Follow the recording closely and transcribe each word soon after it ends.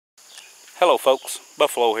Hello folks,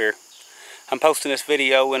 Buffalo here. I'm posting this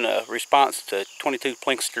video in a response to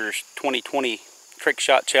 22plinkster's 2020 trick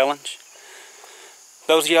shot challenge.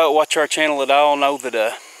 Those of y'all that watch our channel at all know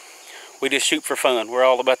that we just shoot for fun. We're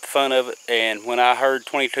all about the fun of it, and when I heard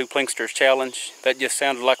 22plinkster's challenge, that just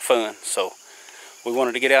sounded like fun. So we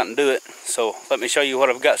wanted to get out and do it. So let me show you what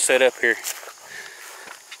I've got set up here.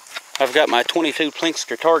 I've got my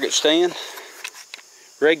 22plinkster target stand,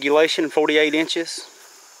 regulation 48 inches.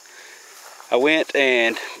 I went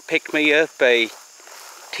and picked me up a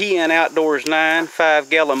TN Outdoors 9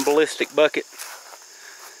 5-gallon ballistic bucket.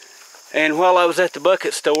 And while I was at the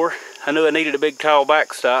bucket store, I knew I needed a big tall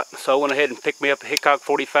backstop, so I went ahead and picked me up a Hickok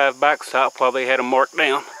 45 backstop while they had them marked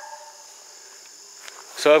down.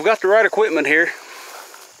 So I've got the right equipment here.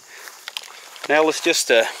 Now let's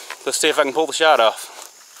see if I can pull the shot off.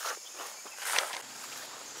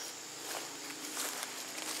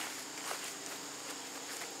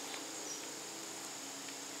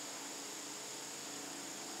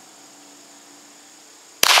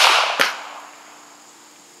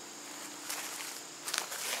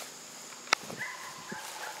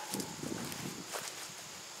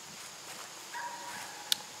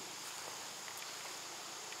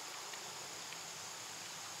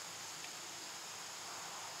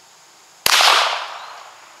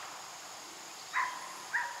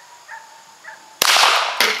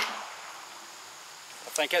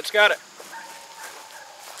 I think that's got it.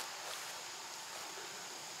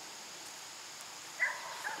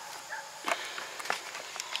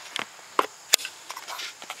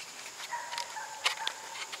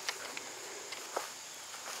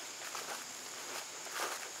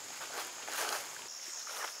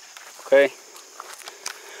 Okay.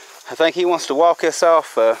 I think he wants to walk this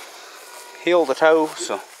off heel to toe,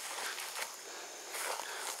 so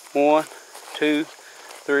 1, 2,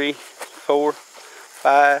 3, 4,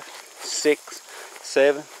 5, 6,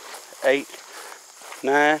 7, 8,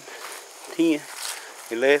 9, 10,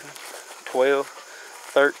 11, 12,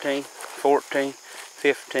 13, 14,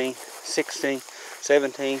 15, 16,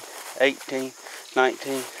 17, 18,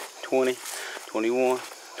 19, 20, 21,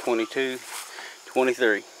 22,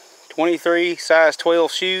 23. 23 size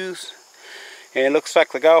 12 shoes, and it looks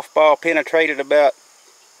like the golf ball penetrated about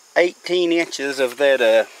 18 inches of that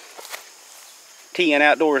TN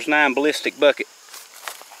Outdoors 9 ballistic bucket.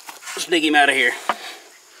 Let's dig him out of here.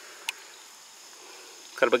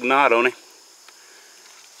 Got a big knot on him.